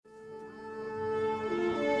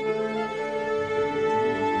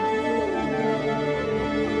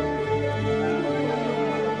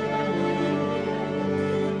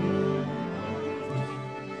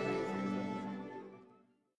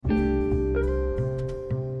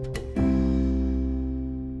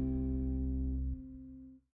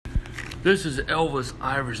This is Elvis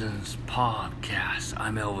Iverson's podcast.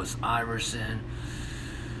 I'm Elvis Iverson.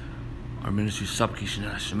 Our ministry is Supplication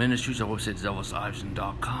International Ministries. Our website is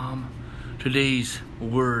elvisiverson.com. Today's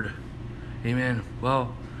word, amen.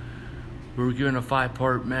 Well, we were given a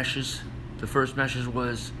 5-part message. The first message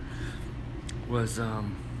was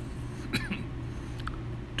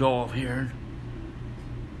Doll of Hearing.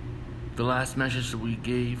 The last message that we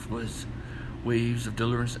gave was Waves of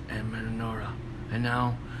Deliverance and Menorah. And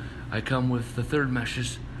now I come with the third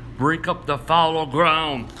message, break up the fallow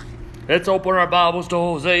ground. Let's open our Bibles to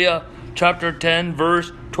Hosea chapter 10,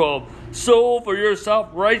 verse 12. Sow for your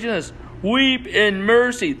self-righteousness, weep in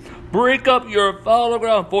mercy, break up your fallow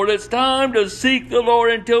ground, for it's time to seek the Lord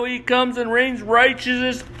until He comes and rains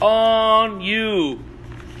righteousness on you.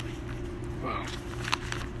 Wow.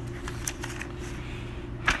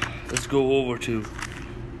 Let's go over to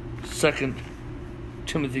 2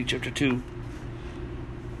 Timothy chapter 2.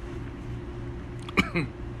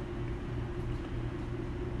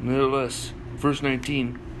 Nevertheless, verse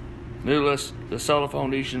 19. Nevertheless, the solid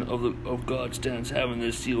foundation of God stands, having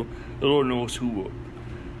this seal. The Lord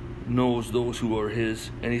knows those who are His.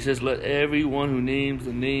 And He says, let everyone who names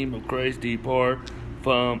the name of Christ depart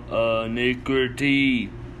from iniquity.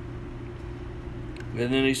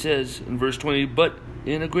 And then He says in verse 20, but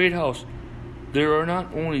in a great house there are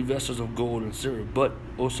not only vessels of gold and silver, but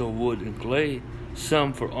also wood and clay,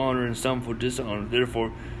 some for honor and some for dishonor.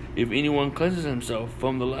 Therefore, if anyone cleanses himself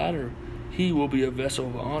from the latter, he will be a vessel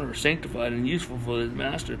of honor, sanctified and useful for his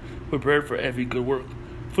master, prepared for every good work.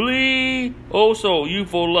 Flee also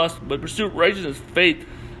youthful lust, but pursue righteousness, faith,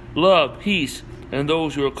 love, peace, and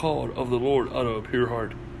those who are called of the Lord out of a pure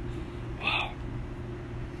heart. Wow.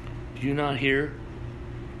 Do you not hear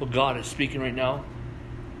what God is speaking right now?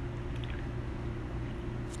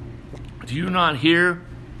 Do you not hear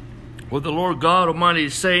what the Lord God Almighty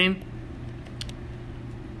is saying?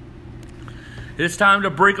 It's time to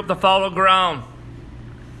break up the fallow ground.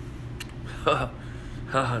 I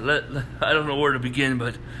don't know where to begin,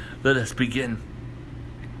 but let us begin.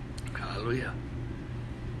 Hallelujah.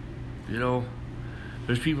 You know,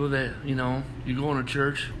 there's people that, you go into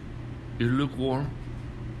church, you're lukewarm,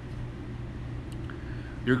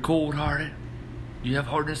 you're cold-hearted, you have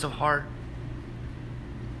hardness of heart.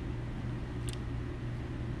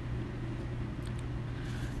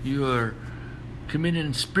 You are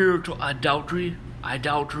committing spiritual adultery,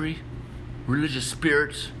 religious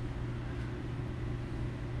spirits.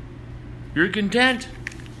 You're content.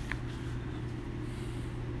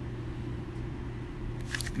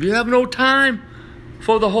 You have no time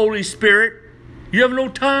for the Holy Spirit. You have no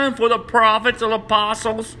time for the prophets and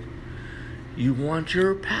apostles. You want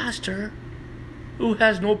your pastor, who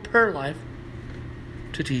has no prayer life,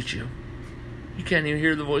 to teach you. You can't even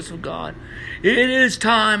hear the voice of God. It is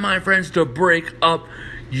time, my friends, to break up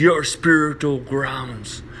your spiritual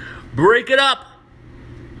grounds. Break it up.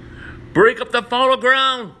 Break up the fallow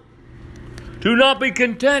ground. Do not be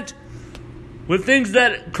content with things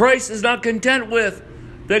that Christ is not content with.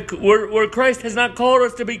 Where Christ has not called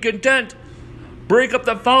us to be content. Break up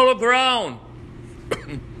the fallow ground.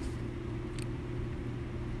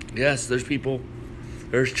 Yes, there's people.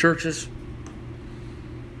 There's churches.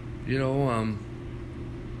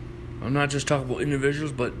 I'm not just talking about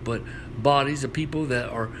individuals, but bodies of people that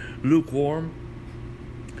are lukewarm.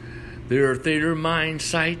 They're theater mind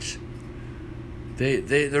sites.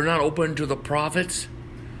 They're not open to the prophets,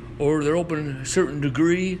 or they're open to a certain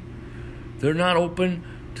degree. They're not open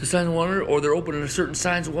to signs and wonders, or they're open to certain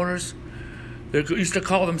signs and wonders. They used to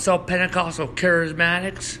call themselves Pentecostal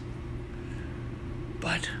charismatics,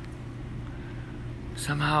 but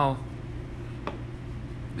somehow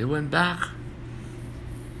they went back.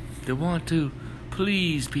 They want to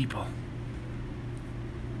please people.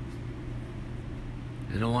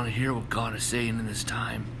 They don't want to hear what God is saying in this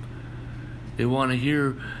time. They want to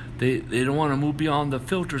hear, they don't want to move beyond the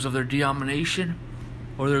filters of their denomination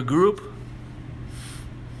or their group.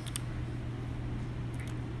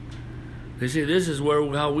 They say, this is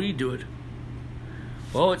how we do it.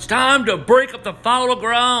 Well, it's time to break up the fallow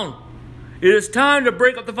ground. It is time to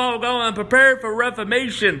break up the fallow ground and prepare for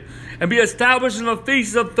Reformation and be established in the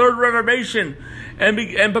feast of Third Reformation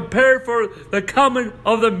and prepare for the coming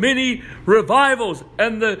of the many revivals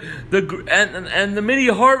and the many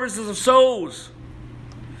harvests of souls.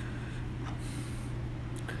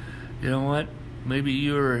 You know what? Maybe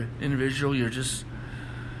you're an individual. You're just,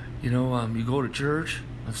 you go to church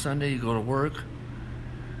on Sunday. You go to work,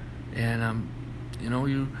 and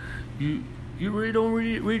you really don't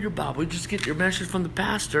read your Bible. You just get your message from the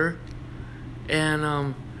pastor,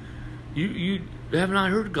 and you have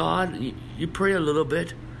not heard God. You pray a little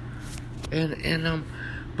bit,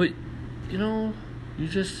 But you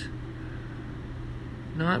just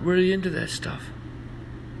not really into that stuff.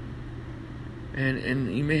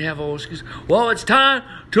 And you may have all excuses. Well, it's time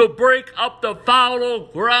to break up the fallow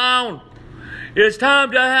ground. It's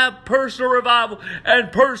time to have personal revival and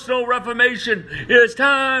personal reformation. It's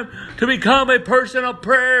time to become a person of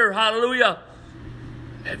prayer. Hallelujah.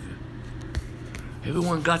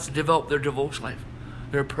 Everyone got to develop their devotion life,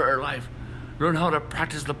 their prayer life. Learn how to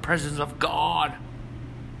practice the presence of God.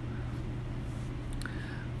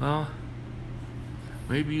 Well,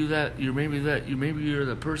 maybe you're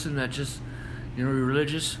the person that just, you're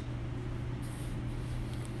religious.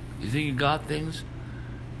 You think you got things.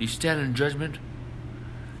 You stand in judgment.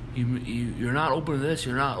 You're not open to this.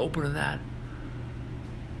 You're not open to that.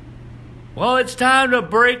 Well, it's time to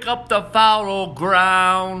break up the fallow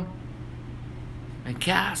ground and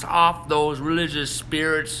cast off those religious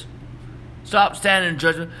spirits. Stop standing in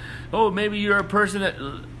judgment. Oh, maybe you're a person that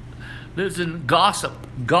lives in gossip.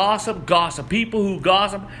 Gossip. People who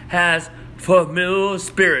gossip has familiar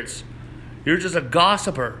spirits. You're just a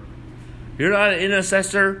gossiper. You're not an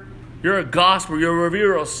intercessor. You're a gossiper. You're a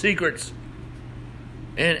revealer of secrets.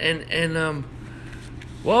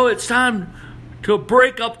 Well, it's time to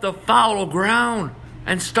break up the fallow ground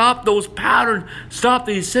and stop those patterns. Stop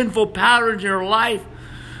these sinful patterns in your life.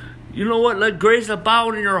 You know what? Let grace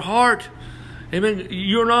abound in your heart. Amen.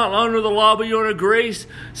 You're not under the law, but you're under grace.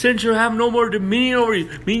 Since you have no more dominion over you,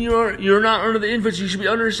 meaning you're not under the influence. You should be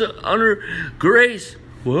under grace.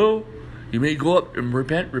 Well, you may go up and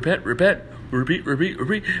repent, repeat,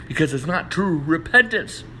 because it's not true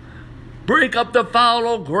repentance. Break up the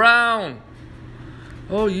fallow ground.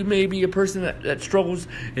 Oh, you may be a person that struggles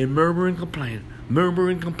in murmur and complain.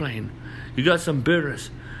 You got some bitterness.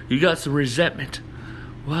 You got some resentment.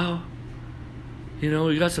 Well,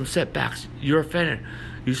 you got some setbacks. You're offended.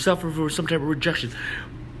 You suffer for some type of rejection.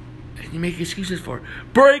 And you make excuses for it.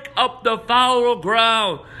 Break up the fallow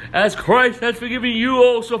ground. As Christ has forgiven you,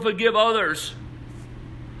 also forgive others.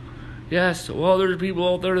 Yes, well, there's people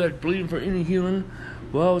out there that believe for inner healing.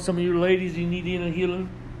 Well, some of you ladies, you need inner healing.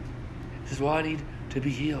 This is why I need to be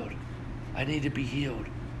healed. I need to be healed.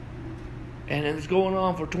 And it's going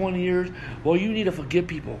on for 20 years. Well, you need to forgive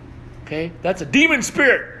people. Okay? That's a demon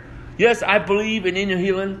spirit. Yes, I believe in inner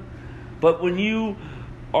healing. But when you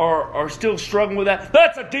are still struggling with that,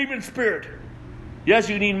 that's a demon spirit. Yes,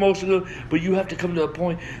 you need emotional healing, but you have to come to a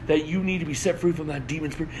point that you need to be set free from that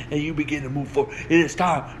demon spirit and you begin to move forward. It is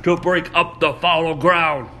time to break up the fallow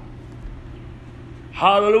ground.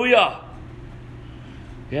 Hallelujah.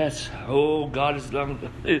 Yes. Oh, God is done.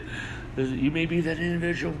 You may be that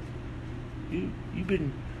individual. You've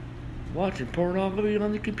been watching pornography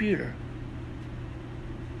on the computer.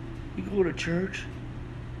 You go to church.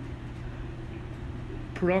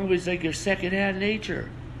 Pornography is like your second-hand nature.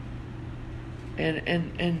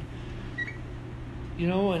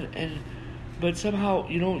 But somehow,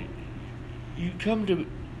 you come to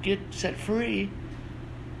get set free,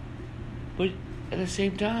 but at the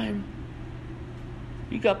same time,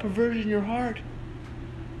 you got perversion in your heart.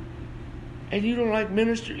 And you don't like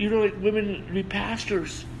women to be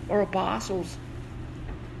pastors or apostles.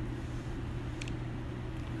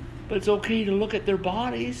 But it's okay to look at their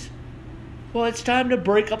bodies. Well, it's time to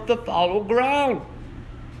break up the fallow ground.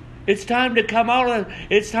 It's time to come out of it.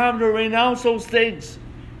 It's time to renounce those things.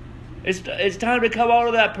 It's time to come out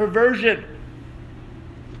of that perversion.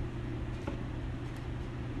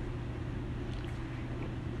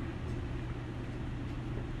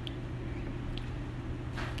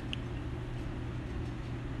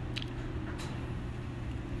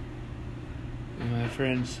 My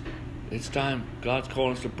friends, it's time. God's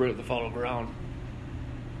calling us to break up the fallow ground.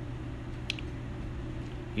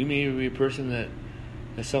 You may be a person that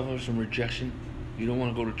suffers from rejection. You don't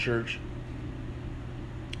want to go to church.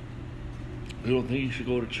 You don't think you should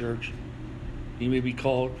go to church. You may be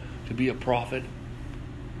called to be a prophet.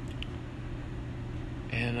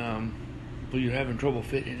 But you're having trouble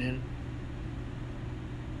fitting in.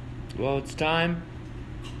 Well, it's time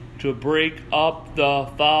to break up the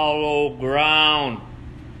fallow ground.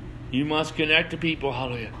 You must connect to people,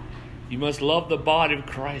 hallelujah. You must love the body of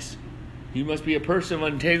Christ. You must be a person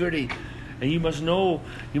of integrity. And you must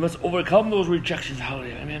overcome those rejections,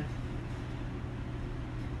 hallelujah, amen.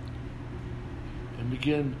 And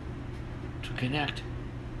begin to connect.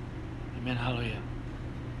 Amen, hallelujah.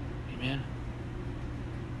 Amen.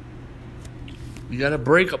 We got to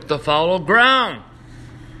break up the fallow ground.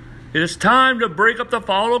 It is time to break up the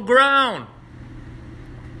fallow ground.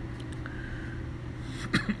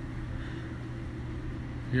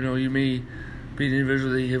 You may be an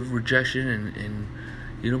individual that you have rejection and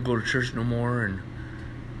you don't go to church no more, and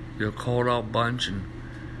you're a called out bunch, and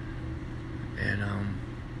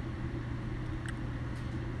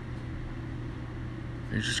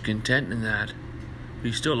you're just content in that. But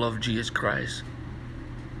you still love Jesus Christ.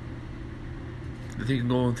 I think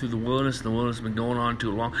going through the wilderness, and the wilderness has been going on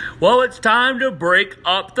too long. Well, it's time to break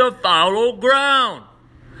up the fallow ground.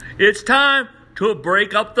 It's time to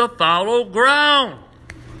break up the fallow ground.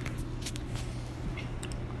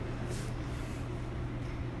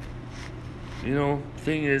 You know, the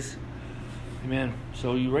thing is, amen.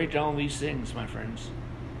 So you write down these things, my friends.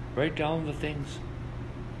 Write down the things.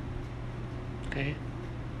 Okay?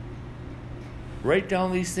 Write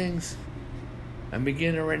down these things and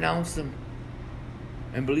begin to renounce them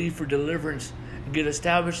and believe for deliverance and get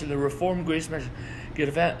established in the Reformed grace message. Get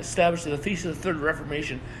established in the Feast of the Third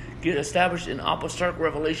Reformation. Get established in apostolic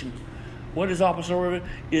revelation. What is apostolic revelation?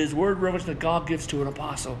 It is word revelation that God gives to an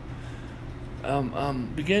apostle.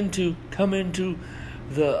 Begin to come into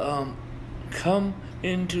the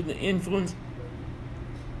influence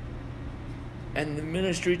and the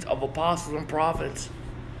ministries of apostles and prophets.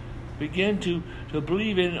 Begin to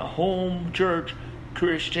believe in home church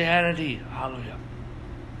Christianity. Hallelujah.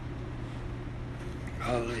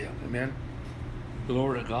 Hallelujah. Amen.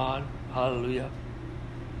 Glory to God. Hallelujah.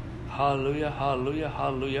 Hallelujah. Hallelujah.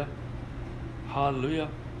 Hallelujah. Hallelujah.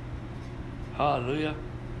 Hallelujah.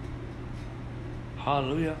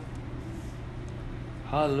 Hallelujah.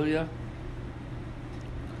 Hallelujah.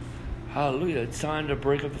 Hallelujah. It's time to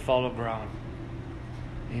break up the fallow ground.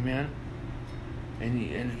 Amen.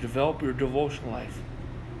 And to develop your devotional life.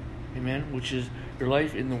 Amen. Which is your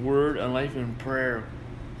life in the Word and life in prayer.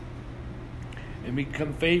 And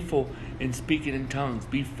become faithful in speaking in tongues.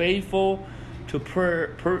 Be faithful to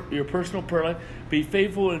prayer, your personal prayer life. Be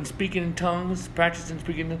faithful in speaking in tongues, practicing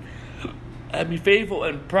speaking in tongues, and be faithful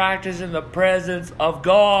in practicing the presence of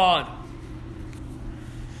God.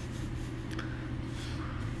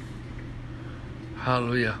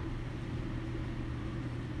 Hallelujah.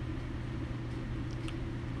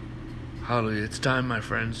 Hallelujah. It's time, my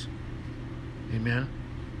friends. Amen.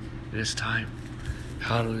 It is time.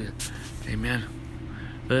 Hallelujah. Amen.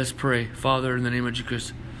 Let us pray. Father, in the name of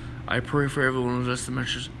Jesus, I pray for everyone who listens to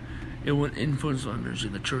messages. It will influence members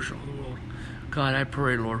in the church all the world. God, I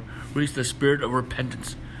pray, Lord, release the spirit of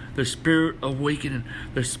repentance, the spirit of awakening,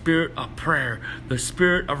 the spirit of prayer, the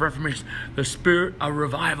spirit of reformation, the spirit of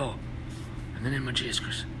revival. In the name of Jesus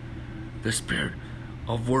Christ, the spirit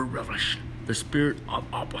of word revelation, the spirit of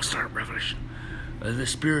apostolic revelation, the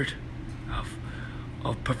spirit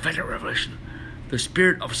of prophetic revelation, the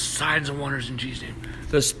spirit of signs and wonders in Jesus' name,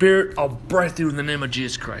 the spirit of breakthrough in the name of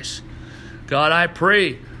Jesus Christ. God, I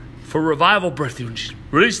pray for revival breakthrough in Jesus.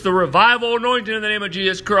 Release the revival anointing in the name of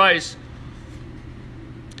Jesus Christ.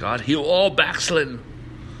 God, heal all backslidden.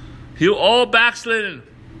 Heal all backslidden.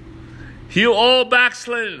 Heal all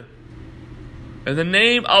backslidden. In the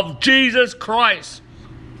name of Jesus Christ.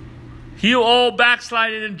 Heal all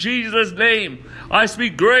backsliding in Jesus' name. I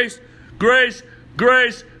speak grace, grace,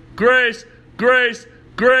 grace, grace, grace,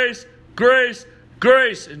 grace, grace,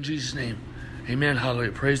 grace in Jesus' name. Amen.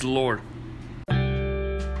 Hallelujah. Praise the Lord.